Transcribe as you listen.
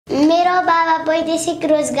मेरो बाबा वैदेशिक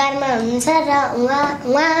रोजगारमा हुनुहुन्छ र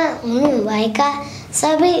उहाँ हुनुभएका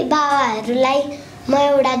सबै बाबाहरूलाई म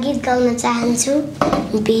एउटा गीत गाउन चाहन्छु।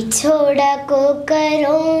 बिछोडको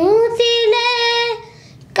करौँतीले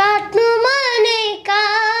काट्नु मनै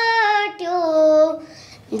काट्यो,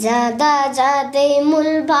 जाँदा जाँदै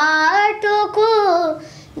मूल बाटोको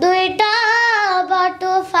दुईटा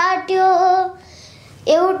बाटो फाट्यो।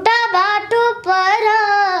 एउटा बाटो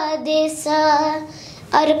परदेश,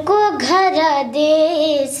 अर्को घर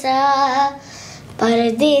देश,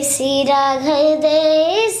 परदेशी र घर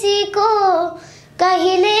देशीको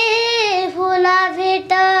कहिले होला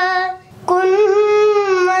भेट। कुन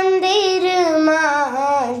मन्दिरमा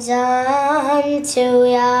जान्छौ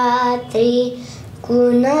यात्री,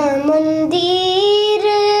 कुन मन्दिर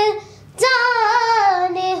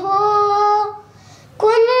जाने हो,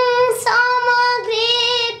 कुन सामग्री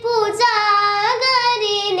पूजा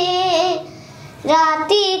गरिने,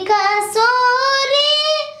 रातिका सोरी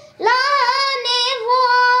लाने हो।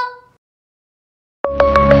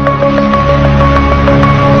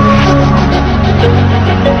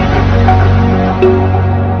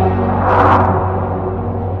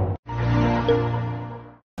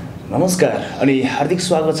 नमस्कार अनि हार्दिक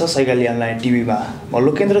स्वागत छ सैगाली अनलाइन टिभीमा। म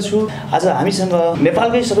लोकेन्द्र छु। आज हामीसँग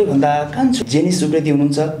नेपालकै सबैभन्दा कान्छो जेनिस उप्रेती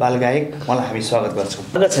हुनुहुन्छ, बालगायक। मलाई हामी स्वागत गर्छौँ।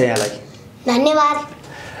 स्वागत छ यहाँलाई। धन्यवाद।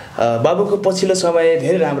 बाबुको पछिल्लो समय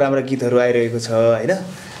धेरै राम्रा गीतहरू आइरहेको छ हैन।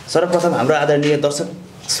 सर्वप्रथम हाम्रो आदरणीय दर्शक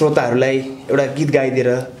श्रोताहरूलाई एउटा गीत गाइदिएर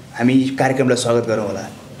हामी कार्यक्रमलाई स्वागत गरौँ होला।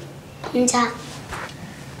 हुन्छ।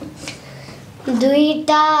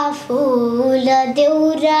 दुईटा फूल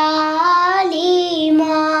देउरालीमा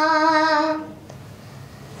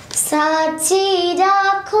साँची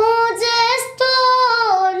राखौँ जस्तो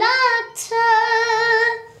लाग्छ।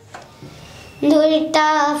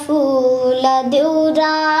 दुईटा फूल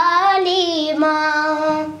देउरालीमा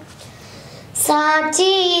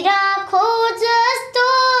साँची राखौँ जस्तो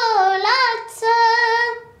लाग्छ।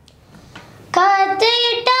 कतै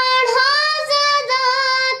टाढा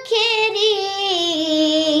जाँदाखेरि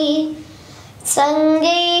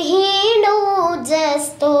सँगै हिँडौँ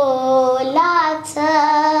जस्तो लाग्छ।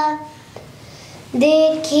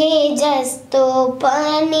 देखे जस्तो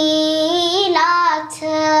पनि लाग्छ,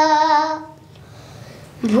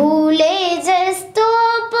 भुले जस्तो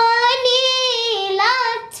पनि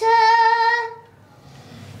लाग्छ।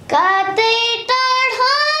 कतै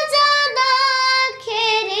टाढा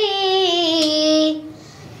जाँदाखेरि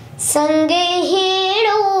सँगै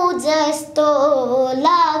हिँडौँ जस्तो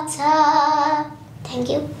लाग्छ। Thank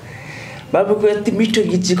you. बाबुको यति मिठो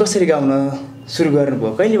गीत चाहिँ कसरी गाउन सुरु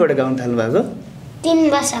गर्नुभयो? कहिलेबाट गाउन थाल्नु भएको? 3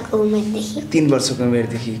 वर्षको उमेरदेखि। 3 वर्षको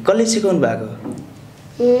उमेरदेखि। कसले सिकाउनु भएको?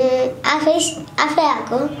 आफै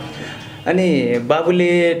आएको। अनि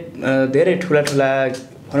बाबुले धेरै ठुला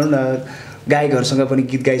भनौँ न गायकहरूसँग पनि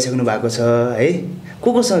गीत गाइसक्नु भएको छ है।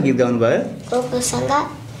 कोसँग गीत गाउनु भयो? कोसँग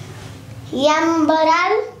याम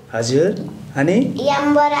बराल। हजुर। अनि याम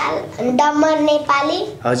बराल, डम्बर नेपाली।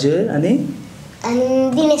 हजुर। अनि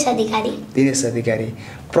दिनेश अधिकारी। दिनेश अधिकारी।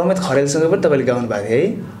 प्रमोद खरेलसँग पनि तपाईँले गाउनु भएको थियो है?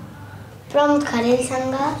 प्रमोद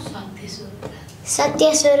खरेलसँग,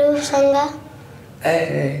 सत्यस्वरूपसँग।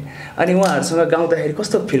 अनि उहाँहरूसँग गाउँदाखेरि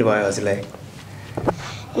कस्तो फिल भयो हजुरलाई?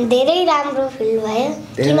 धेरै राम्रो फिल भयो,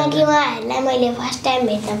 किनकि उहाँहरूलाई मैले फर्स्ट टाइम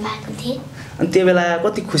भेट्न पाएको थिएँ। अनि त्यो बेला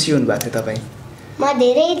कति खुसी हुनुभएको थियो तपाईँ? म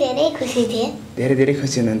धेरै खुसी थिएँ। धेरै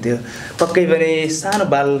खुसी हुनुहुन्थ्यो। पक्कै पनि सानो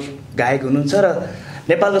बाल गायक हुनुहुन्छ र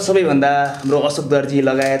नेपालको सबैभन्दा हाम्रो अशोक दर्जी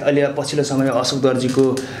लगायत अहिले पछिल्लो समय अशोक दर्जीको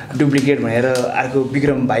डुप्लिकेट भनेर अर्को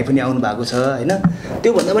विक्रम भाइ पनि आउनु भएको छ हैन।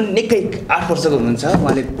 त्योभन्दा पनि निकै 8 वर्षको हुनुहुन्छ।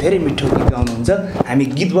 उहाँले धेरै मिठो गीत गाउनुहुन्छ। हामी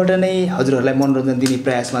गीतबाट नै हजुरहरूलाई मनोरञ्जन दिने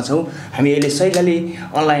प्रयासमा छौँ। हामी अहिले सैगाली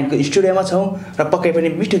अनलाइनको स्टुडियोमा छौँ र पक्कै पनि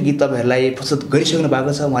मिठो गीत तपाईँहरूलाई प्रस्तुत गरिसक्नु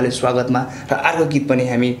भएको छ उहाँले स्वागतमा। र अर्को गीत पनि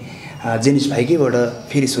हामी जेनिस भाइकैबाट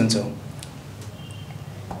फेरि सुन्छौँ।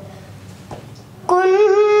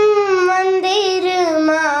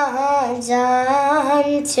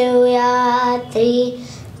 जान्छौ यात्री,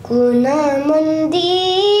 कुन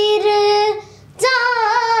मन्दिर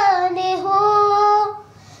जाने हो,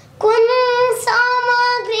 कुन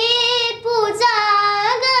सामग्री पूजा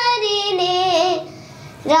गरिने,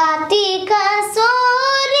 रातिका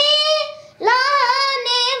सोरी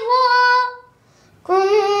लाने हो। कुन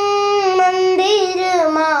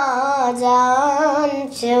मन्दिरमा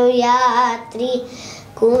जान्छौ यात्री,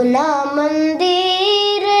 कुन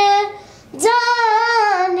मन्दिर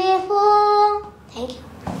जाने हो। Thank you.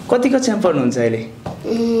 कति कक्षामा पढ्नुहुन्छ अहिले?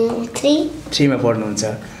 3 मा पढ्नुहुन्छ।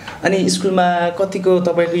 अनि स्कुलमा कतिको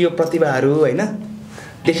तपाईँको यो प्रतिभाहरू हैन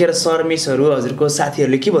देखेर सर मिसहरू हजुरको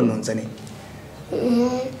साथीहरूले के भन्नुहुन्छ नि?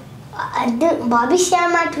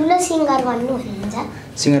 भविष्यमा ठुलो सिङ्गर बन्नु भन्नुहुन्छ।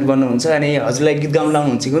 सिङ्गर बन्नुहुन्छ अनि हजुरलाई गीत गाउन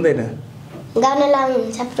लाउनुहुन्छ कि हुँदैन? गाउन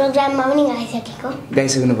लाउनुहुन्छ, प्रोग्राममा पनि गाइसकेको।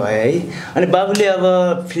 गाइसक्नु भयो है। अनि बाबुले अब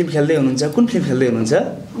फिल्म खेल्दै हुनुहुन्छ, कुन फिल्म खेल्दै हुनुहुन्छ?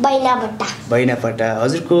 बैनापट्टा। बैनापट्टा।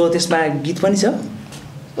 हजुरको त्यसमा गीत पनि छ?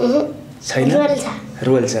 छैन? रोल छ।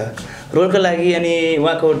 रोल छ। रोलको लागि अनि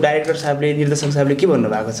उहाँको डाइरेक्टर साहबले, निर्देशक साहबले के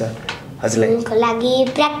भन्नुभएको छ हजुरलाई? उनको लागि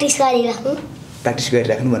प्र्याक्टिस गरिराख्नु। प्र्याक्टिस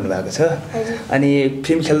गरिराख्नु भन्नुभएको छ। अनि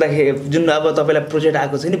फिल्म खेल्दाखेरि जुन अब तपाईँलाई प्रोजेक्ट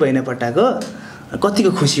आएको छ नि बैनापट्टाको,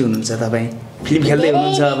 कतिको खुसी हुनुहुन्छ तपाईँ? फिल्म खेल्दै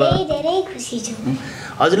हुनुहुन्छ अब? धेरै खुसी छु।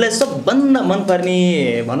 हजुरलाई सबभन्दा मनपर्ने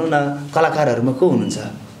भनौँ न कलाकारहरूमा को हुनुहुन्छ?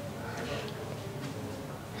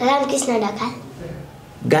 रामकृष्ण ढकाल।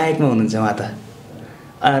 गायकमा हुनुहुन्छ उहाँ त?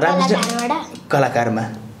 कलाकारमा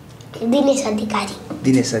दिनेश अधिकारी।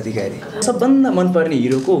 दिनेश अधिकारी। सबभन्दा मनपर्ने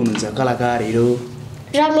हिरो को हुनुहुन्छ? कलाकार हिरो?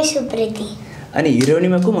 रमेश उप्रेती। अनि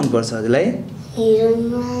हिरोइनमा को मनपर्छ हजुरलाई?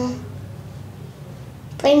 हिरोइनमा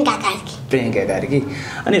प्रियङ्का कार्की। प्रियङ्का कार्की।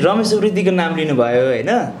 अनि रमेश उप्रेतीको नाम लिनुभयो होइन,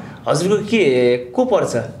 हजुरको के को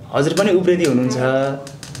पर्छ? हजुर पनि उप्रेती हुनुहुन्छ?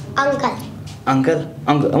 अङ्कल। अङ्कल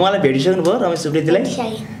उहाँलाई भेटिसक्नु भयो रमेश उप्रेतीलाई?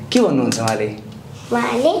 के भन्नुहुन्छ उहाँले?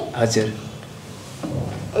 हजुर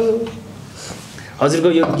हजुरको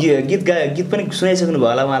यो गीत पनि सुनाइसक्नु भयो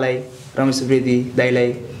होला उहाँलाई, रमेश उप्रेती दाइलाई?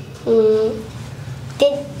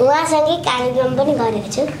 उहाँसँगै कार्यक्रम पनि गरेको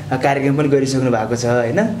छु। कार्यक्रम पनि गरिसक्नु भएको छ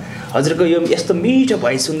होइन। हजुरको यो यस्तो मिठो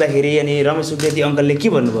भोइस सुन्दाखेरि अनि रमेश उप्रेती अङ्कलले के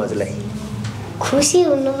भन्नुभयो हजुरलाई? खुसी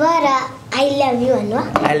हुनुभयो र आई लभ यु भन्नुभयो।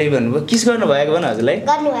 आई लभ यु भन्नुभयो। किस गर्नुभएको भन हजुरलाई?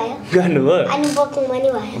 गर्नुभयो। अनि बोक्नु पनि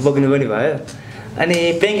भयो। बोक्नु पनि भयो। अनि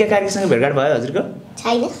प्रियङ्का कार्कीसँग भेटघाट भयो हजुरको?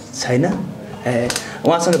 छैन। छैन? ए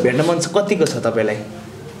उहाँसँग भेट्न मन कतिको छ तपाईँलाई?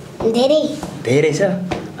 धेरै। धेरै छ।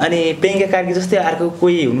 अनि प्रियङ्का कार्की जस्तै अर्को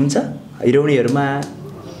कोही हुनुहुन्छ हिरोइनीहरूमा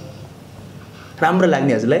राम्रो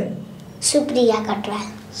लाग्ने हजुरलाई? सुप्रिया कटवाल।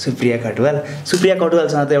 सुप्रिया कटवाल। सुप्रिया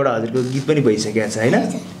कटवालसँग त एउटा हजुरको गीत पनि भइसकेको छ होइन?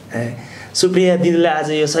 सुप्रिया दिदीलाई आज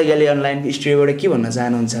यो सैगाली अनलाइन स्टुडियोबाट के भन्न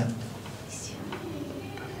चाहनुहुन्छ?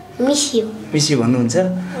 मिस यु भन्नुहुन्छ।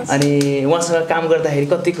 अनि उहाँसँग काम गर्दाखेरि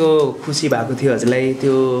कतिको खुसी भएको थियो हजुरलाई?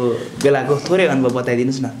 त्यो बेलाको थोरै अनुभव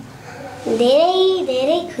बताइदिनुहोस् न।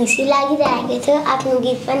 धेरै खुसी लागिरहेको थियो आफ्नो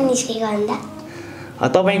गीत पनि निस्केको भन्दा।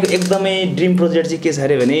 तपाईँको एकदमै ड्रिम प्रोजेक्ट चाहिँ के छ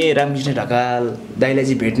अरे भने रामकृष्ण ढकाल दाइलाई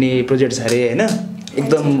चाहिँ भेट्ने प्रोजेक्ट छ अरे होइन?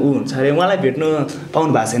 एकदम ऊ हुन्छ अरे। उहाँलाई भेट्नु पाउनु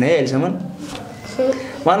भएको छैन है अहिलेसम्म?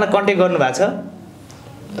 उहाँलाई कन्ट्याक्ट गर्नुभएको छ?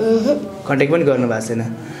 कन्ट्याक्ट पनि गर्नुभएको छैन।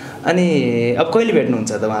 अनि अब कहिले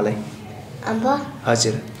भेट्नुहुन्छ त उहाँलाई? अब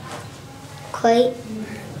हजुर खोइ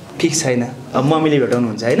ठिक छैन। अब मम्मीले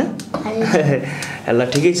भेटाउनुहुन्छ होइन? ल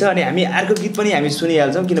ठिकै छ। अनि हामी अर्को गीत पनि हामी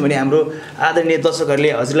सुनिहाल्छौँ किनभने हाम्रो आदरणीय दर्शकहरूले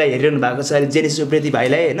हजुरलाई हेरिरहनु भएको छ अहिले, जेनिस उप्रेती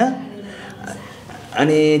भाइलाई होइन?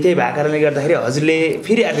 अनि त्यही भएको कारणले गर्दाखेरि हजुरले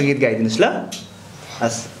फेरि अर्को गीत गाइदिनुहोस् ल।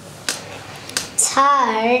 हस्।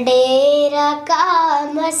 छाडेर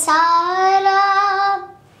काम सारा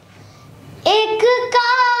एक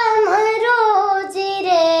काम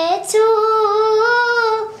रोजिरहेछु,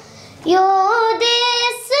 यो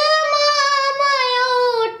देशमा म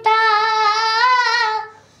एउटा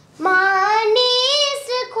मानिस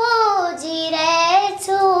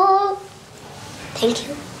खोजिरहेछु। Thank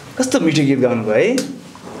you. कस्तो मिठो गीत गाउनुभयो है?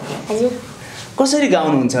 हजुर। कसरी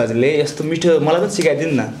गाउनुहुन्छ हजुरले यस्तो मिठो? मलाई पनि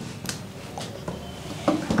सिकाइदिनु न,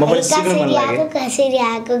 म पनि सिक्नु मन लाग्यो। कसरी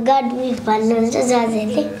आएको गड गिफ्ट भन्नुहुन्छ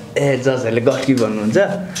जजहरूले। ए जजहरूले गड गिफ्ट भन्नुहुन्छ?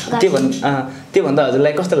 त्योभन्दा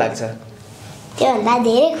हजुरलाई कस्तो लाग्छ? त्योभन्दा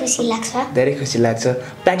धेरै खुसी लाग्छ। धेरै खुसी लाग्छ।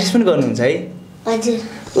 प्र्याक्टिस पनि गर्नुहुन्छ है? हजुर।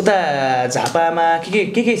 उता झापामा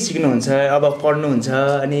के सिक्नुहुन्छ? अब पढ्नुहुन्छ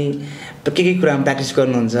अनि के कुरामा प्र्याक्टिस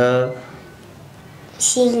गर्नुहुन्छ?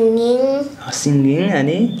 सिङ्गिङ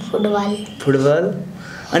अनि फुटबल।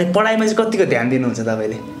 अनि पढाइमा चाहिँ कतिको ध्यान दिनुहुन्छ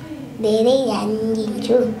तपाईँले? धेरै ध्यान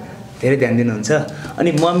दिन्छु। धेरै ध्यान दिनुहुन्छ।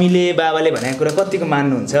 अनि मम्मीले बाबाले भनेको कुरा कतिको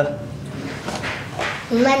मान्नुहुन्छ?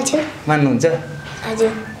 मान्नुहुन्छ? हजुर।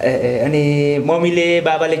 अनि मम्मीले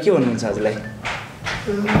बाबाले के भन्नुहुन्छ हजुरलाई?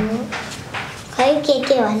 खै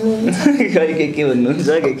के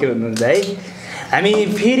भन्नुहुन्छ है? हामी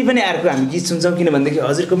फेरि पनि अर्को हामी गीत सुन्छौँ किनभनेदेखि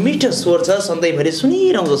हजुरको मिठो स्वर छ, सधैँभरि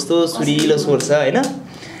सुनिरहँ जस्तो सुरिलो स्वर छ होइन?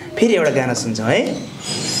 फेरि एउटा गाना सुन्छौँ है?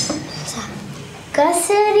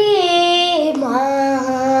 कसरी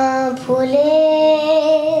फुले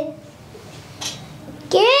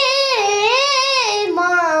के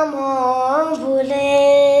भुले,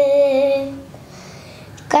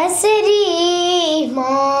 कसरी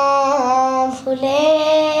फुले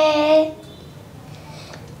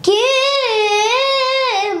के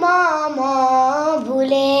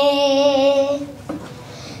भुले,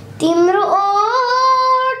 तिम्रो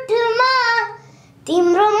ओठमा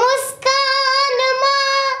तिम्रो मुस्कानमा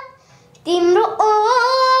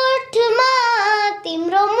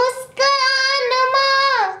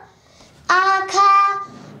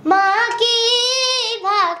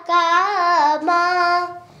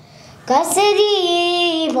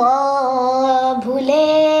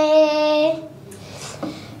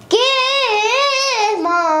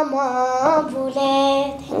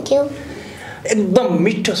एकदम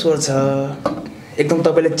मिठो स्वर छ एकदम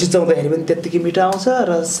तपाईँले चिचाउँदाखेरि पनि त्यत्तिकै मिठो आउँछ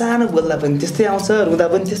र सानो बोल्दा पनि त्यस्तै आउँछ रुँदा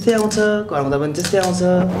पनि त्यस्तै आउँछ कराउँदा पनि त्यस्तै आउँछ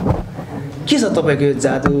के छ तपाईँको यो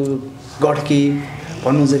जादु गड्की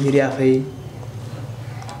भन्नुहुन्छ फेरि आफै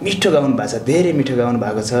मिठो गाउनु भएको छ धेरै मिठो गाउनु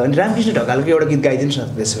भएको छ अनि रामकृष्ण ढकालको एउटा गीत गाइदिनुहोस्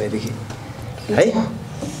न त्यसो भएदेखि है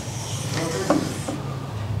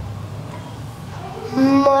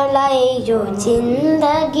मलाई यो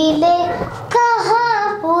जिन्दगीले कहाँ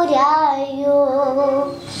पुर्यायो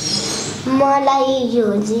मलाई यो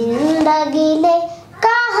जिन्दगीले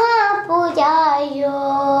कहाँ पुर्यायो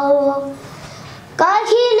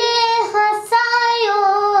कहिले हँसायो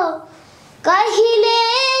कहिले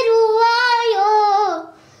रुवायो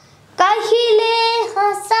कहिले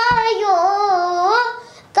हँसायो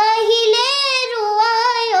कहिले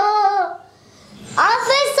रुवायो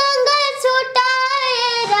आफैसँग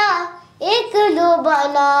छुटाएर एक्लो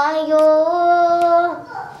बनायो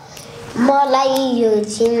मलाई यो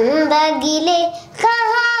जिन्दगीले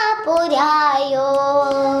कहाँ पुर्यायो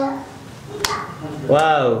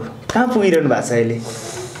वाउ कहाँ पुगिरहनु भएको छ अहिले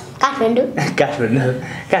काठमाडौँ काठमाडौँ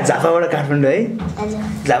कहाँ झापाबाट काठमाडौँ है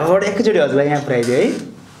झापाबाट एकैचोटि हजुरलाई यहाँ पुऱ्याइदियो है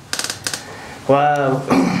वाउ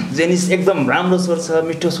जेनिस एकदम राम्रो स्वर छ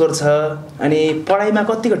मिठो स्वर छ अनि पढाइमा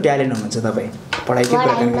कतिको ट्यालेन्ट हुनुहुन्छ तपाईँ पढाइ के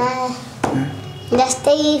पढाइमा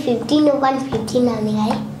जस्तै 15 आउने है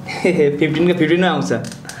 15 को 15 आउँछ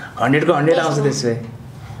 100 को 100 आउँछ त्यसो भए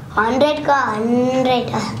 100 को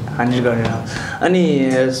 100 आउँछ अनि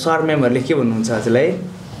सर म्यामहरूले के भन्नुहुन्छ हजुरलाई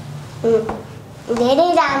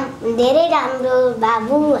धेरै राम्रो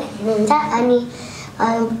बाबु भन्नुहुन्छ अनि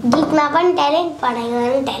गीतमा पनि ट्यालेन्ट पढाइमा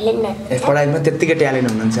पनि ट्यालेन्ट हुनुहुन्छ पढाइमा त्यत्तिकै ट्यालेन्ट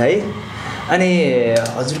हुनुहुन्छ है अनि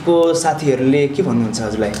हजुरको साथीहरूले के भन्नुहुन्छ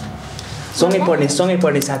हजुरलाई सँगै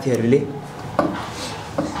पढ्ने साथीहरूले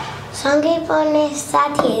सँगै पढ्ने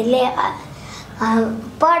साथीहरूले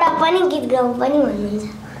पढ पनि गीत गाउँ पनि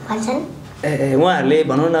भन्छन् ए उहाँहरूले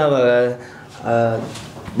भनौँ न अब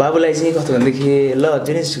बाबुलाई चाहिँ कस्तो भनेदेखि ल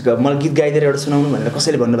जेनिस मलाई गीत गाइदिएर एउटा सुनाउनु भनेर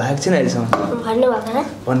कसैले भन्नुभएको छैन अहिलेसम्म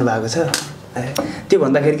भन्नुभएको छ त्यो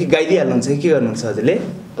भन्दाखेरि कि गाइदिइहाल्नुहुन्छ कि के गर्नुहुन्छ हजुरले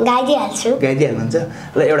गाइदिइहाल्नुहुन्छ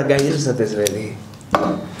ल एउटा गाइदिनुहोस् न त्यसो भएदेखि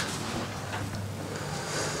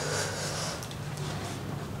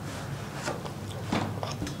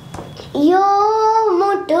यो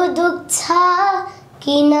मुटु दुख्छ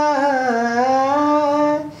किन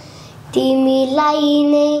तिमीलाई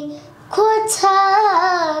नै खोज्छ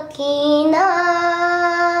किन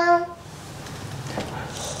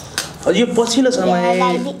यो पछिल्लो समय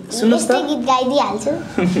सुन्नुहोस् त गीत गाइदिइहाल्छु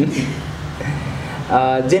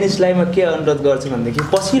जेनिसलाई म के अनुरोध गर्छु भनेदेखि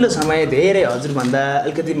पछिल्लो समय धेरै हजुरभन्दा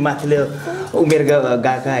अलिकति माथिल्लो उमेरका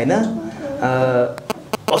गएका होइन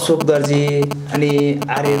अशोक दर्जी अनि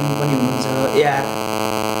आर्यन पनि हुनुहुन्छ यार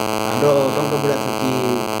हाम्रो टङ्क बुढाथोकीजीको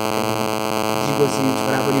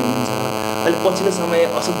छोरा पनि हुनुहुन्छ अहिले पछिल्लो समय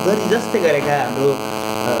अशोक दर्जी जस्तै गरेका हाम्रो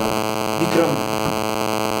विक्रम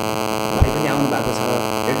भाइ पनि आउनु भएको छ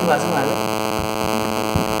भेट्नु भएको छ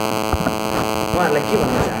उहाँहरूलाई के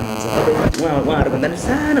भन्न चाहनुहुन्छ तपाईँ उहाँहरूभन्दा पनि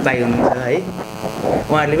सानो भाइ हुनुहुन्छ है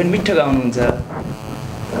उहाँहरूले पनि मिठो गाउनुहुन्छ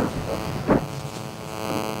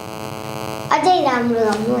अझै राम्रो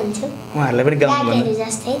गाउनु भन्छु उहाँहरूलाई पनि गाउनु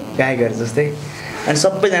गायकहरू जस्तै अनि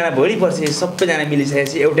सबैजना भोलि पर्सि सबैजना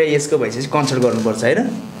मिलिसकेपछि एउटै यसको भइसकेपछि कन्सर्ट गर्नुपर्छ होइन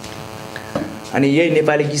अनि यही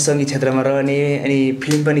नेपाली गीत सङ्गीत क्षेत्रमा रहने अनि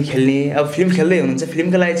फिल्म पनि खेल्ने अब फिल्म खेल्दै हुनुहुन्छ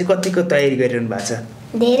फिल्मको लागि चाहिँ कतिको तयारी गरिरहनु भएको छ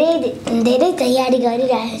धेरै तयारी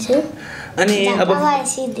गरिरहेको छु अनि अब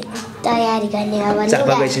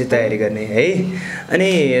चापा गएपछि तयारी गर्ने है अनि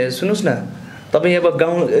सुन्नुहोस् न तपाईँ अब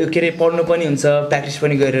गाउँ के अरे पढ्नु पनि हुन्छ प्र्याक्टिस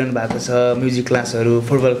पनि गरिरहनु भएको छ म्युजिक क्लासहरू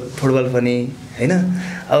फुटबल पनि होइन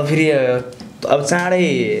अब फेरि अब चाँडै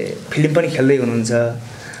फिल्म पनि खेल्दै हुनुहुन्छ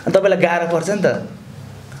अनि तपाईँलाई गाह्रो पर्छ नि त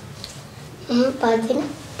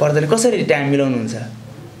पर्दैन कसरी टाइम मिलाउनुहुन्छ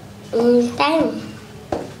टाइम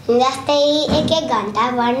जस्तै एक घन्टा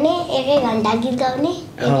पढ्ने एक घन्टा गीत गाउने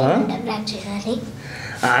एक घन्टा प्र्याक्टिस गर्ने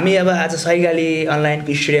हामी अब आज सैगाली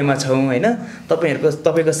अनलाइनको स्टुडियोमा छौँ होइन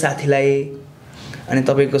तपाईँको साथीलाई अनि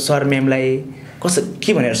तपाईँको सर म्यामलाई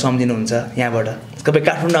के भनेर सम्झिनुहुन्छ यहाँबाट तपाईँ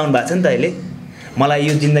काठमाडौँ आउनु भएको छ नि त अहिले मलाई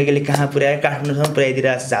यो जिन्दगीले कहाँ पुर्यायो काठमाडौँसम्म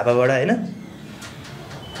पुर्याइदिरहेको छ झापाबाट होइन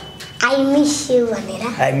आई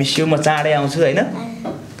मिस यू म चाँडै आउँछु होइन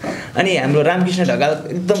अनि हाम्रो रामकृष्ण ढकाल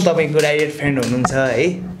एकदम तपाईँको डाइरेक्ट फ्रेन्ड हुनुहुन्छ है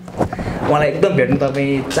उहाँलाई एकदम भेट्नु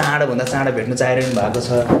तपाईँ चाँडोभन्दा चाँडो भेट्नु चाहिरहनु भएको छ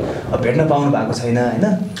अब भेट्न पाउनु भएको छैन होइन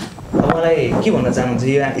अब मलाई के भन्न चाहनुहुन्छ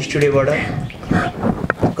यो स्टुडियोबाट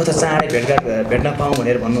कता चाँडै भेट्न पाऊँ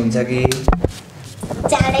भनेर भन्नुहुन्छ कि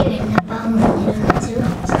चाँडै भेट्न पाऊँ भनेर भन्छु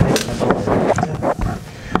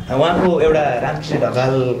उहाँको एउटा रामकृष्ण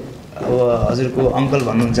ढकाल अब हजुरको अङ्कल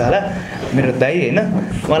भन्नुहुन्छ होला मेरो दाइ होइन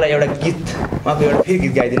मलाई एउटा गीत उहाँको एउटा फेरि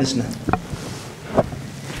गीत गाइदिनुहोस् न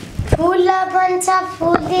फुल भन्छ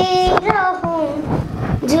फुलिरहूँ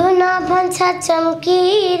जुन भन्छ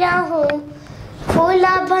चम्किरहूँ फुल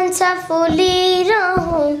भन्छ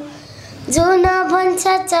फुलिरहूँ जुन भन्छ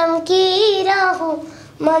चम्किरहूँ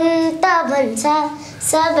मन त भन्छ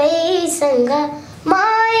सबैसँग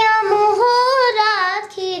माया मोह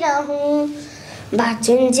राखिरहूँ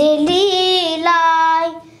बाचुन्जेलीलाई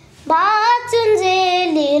बाचुन्जेलीलाई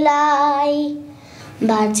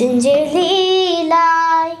बाचुन्जेलीलाई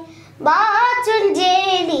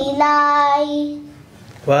बाचुन्जेलीलाई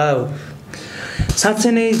वाउ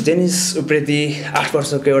साँच्चै नै जेनिस उप्रेती 8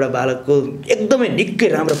 वर्षको एउटा बालकको एकदमै निकै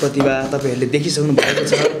राम्रो प्रतिभा तपाईँहरूले देखिसक्नु भएको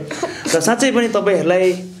छ र साँच्चै पनि तपाईँहरूलाई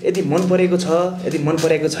यदि मन परेको छ यदि मन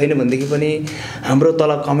परेको छैन भनेदेखि पनि हाम्रो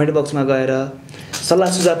तल कमेन्ट बक्समा गएर सल्लाह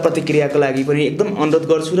सुझाव प्रतिक्रियाको लागि पनि एकदम अनुरोध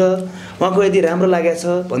गर्छु र उहाँको यदि राम्रो लागेको छ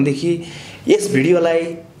भनेदेखि यस भिडियोलाई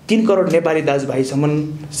 3 करोड नेपाली दाजुभाइसम्म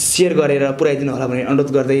सेयर गरेर पुर्याइदिनु होला भन्ने अनुरोध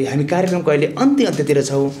गर्दै हामी कार्यक्रमको अहिले अन्त्यतिर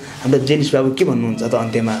छौँ हाम्रो जेनिस बाबु के भन्नुहुन्छ त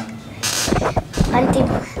अन्त्यमा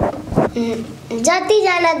अन्तिममा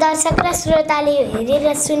जतिजना दर्शक र श्रोताले हेरेर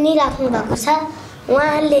सुनिराख्नु भएको छ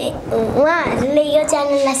उहाँहरूले यो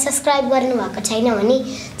च्यानललाई सब्सक्राइब गर्नुभएको छैन भने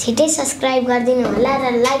छिटै सब्सक्राइब गरिदिनु होला र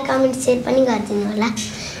लाइक कमेन्ट सेयर पनि गरिदिनु होला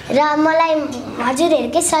र मलाई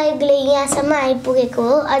हजुरहरूकै सहयोगले यहाँसम्म आइपुगेको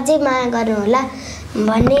हो अझै माया गर्नुहोला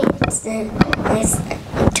भन्ने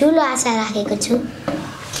ठुलो आशा राखेको छु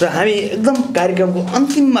र हामी एकदम कार्यक्रमको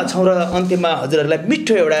अन्तिममा छौँ र अन्तिममा हजुरहरूलाई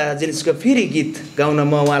मिठो एउटा जेनिसको फेरि गीत गाउन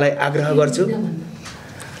म उहाँलाई आग्रह गर्छु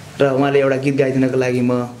र उहाँले एउटा गीत गाइदिनको लागि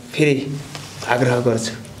म फेरि आग्रह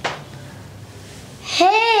गर्छु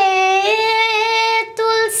हे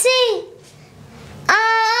तुलसी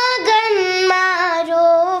आँगनमा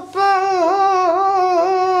रोपौँला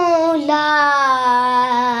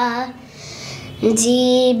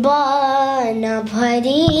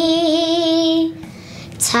जीवनभरि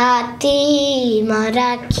छातीमा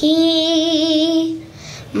राखी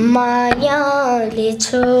मायाले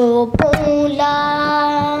छोपौँला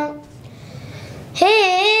हे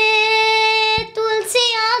तुलसी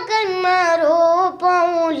आँगनमा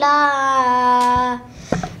रोपौँला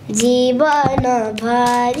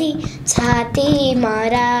जीवनभरि छातीमा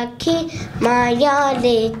राखी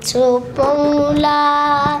मायाले छोपौँला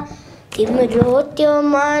तिम्रो त्यो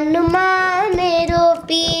मनमा मेरो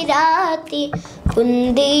पिराती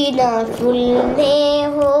कुन्दी नफुल्ने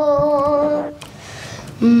हो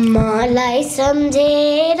मलाई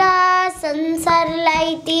सम्झेर संसारलाई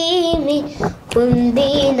तिमी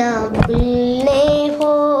कुन्दी नफुल्ने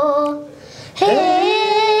हो हे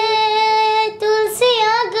तुलसी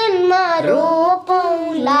आँगनमा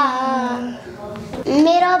रोपौँला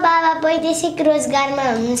मेरो बाबा वैदेशिक रोजगारमा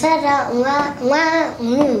हुनुहुन्छ र उहाँ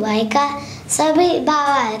हुनुभएका सबै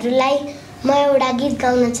बाबाहरूलाई म एउटा गीत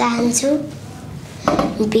गाउन चाहन्छु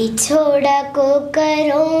बिछोडको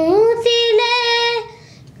करौँतीले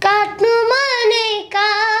काट्नु मनै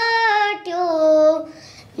काट्यो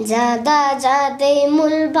जाँदा जाँदै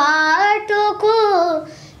मूल बाटोको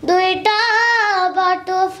दुईटा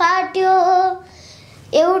बाटो फाट्यो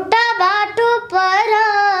एउटा बाटो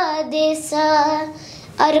परदेश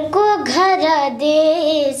अर्को घर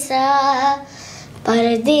देश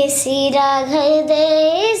परदेशी र घर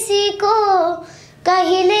देशीको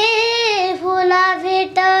कहिले होला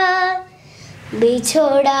भेट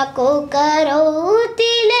बिछोडाको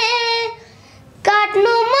करौतीले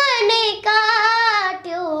काट्नु मनै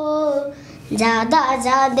काट्यो जाँदा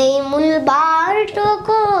जाँदै मूल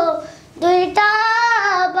बाटोको दुईटा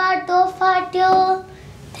बाटो फाट्यो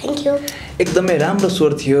थ्याङ्क यू एकदमै राम्रो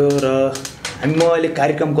स्वर थियो र हामी म अहिले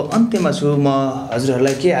कार्यक्रमको अन्त्यमा छु म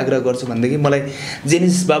हजुरहरूलाई के आग्रह गर्छु भनेदेखि मलाई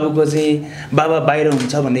जेनिस बाबुको चाहिँ बाबा बाहिर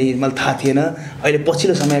हुन्छ भन्ने मलाई थाहा थिएन अहिले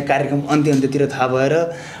पछिल्लो समय कार्यक्रम अन्त्यतिर थाहा भएर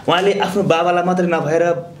उहाँले आफ्नो बाबालाई मात्रै नभएर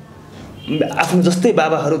आफ्नो जस्तै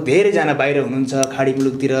बाबाहरू धेरैजना बाहिर हुनुहुन्छ खाडी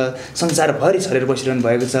मुलुकतिर संसारभरि छरेर बसिरहनु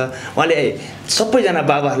भएको छ उहाँले सबैजना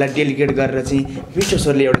बाबाहरूलाई डेलिकेट गरेर चाहिँ मिठो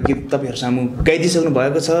स्वरले एउटा गीत तपाईँहरू सामु गाइदिइसक्नु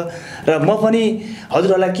भएको छ र म पनि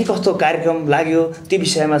हजुरहरूलाई के कस्तो कार्यक्रम लाग्यो त्यो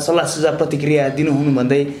विषयमा सल्लाह सुझाव प्रतिक्रिया दिनुहुनु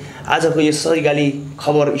भन्दै आजको यो सैगाली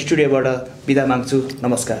खबर स्टुडियोबाट बिदा माग्छु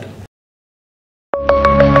नमस्कार।